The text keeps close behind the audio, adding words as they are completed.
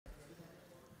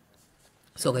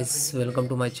So guys, welcome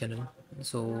to my channel.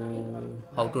 So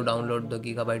how to download the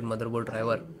Gigabyte motherboard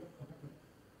driver?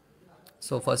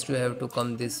 So first you have to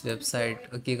come this website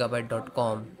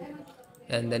gigabyte.com,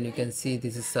 and then you can see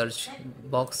this is search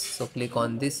box. So click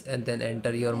on this and then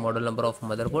enter your model number of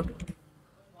motherboard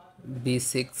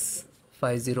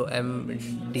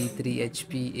B650M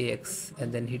D3HP AX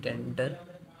and then hit enter.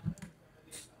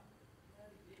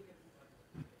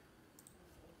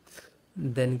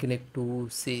 Then click to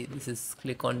see this is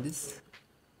click on this.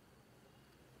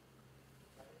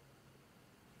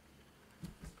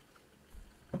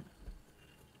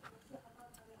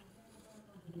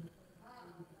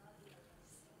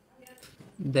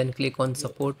 Then click on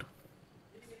support.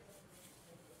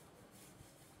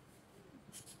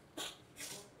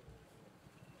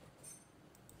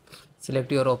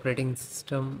 Select your operating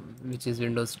system, which is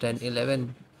Windows 10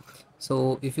 11.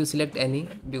 So if you select any,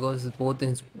 because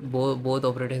both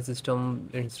operating system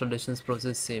installations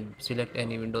process same, select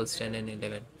any Windows 10 and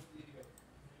 11.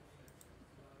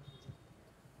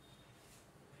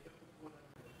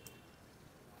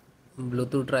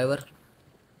 Bluetooth driver,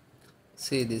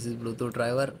 see this is Bluetooth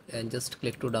driver, and just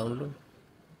click to download.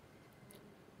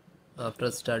 After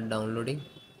start downloading,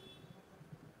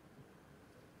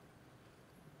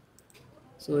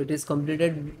 so it is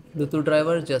completed. Bluetooth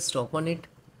driver, just open it,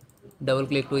 double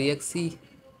click to exe,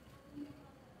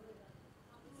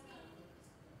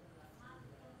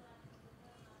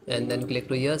 and then click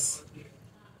to yes.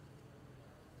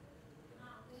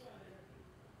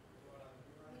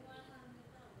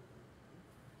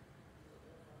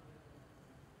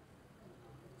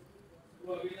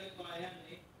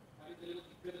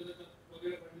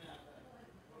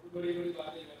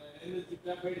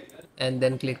 And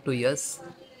then click to yes.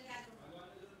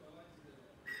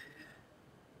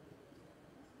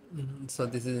 So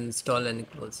this is install and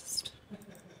closed.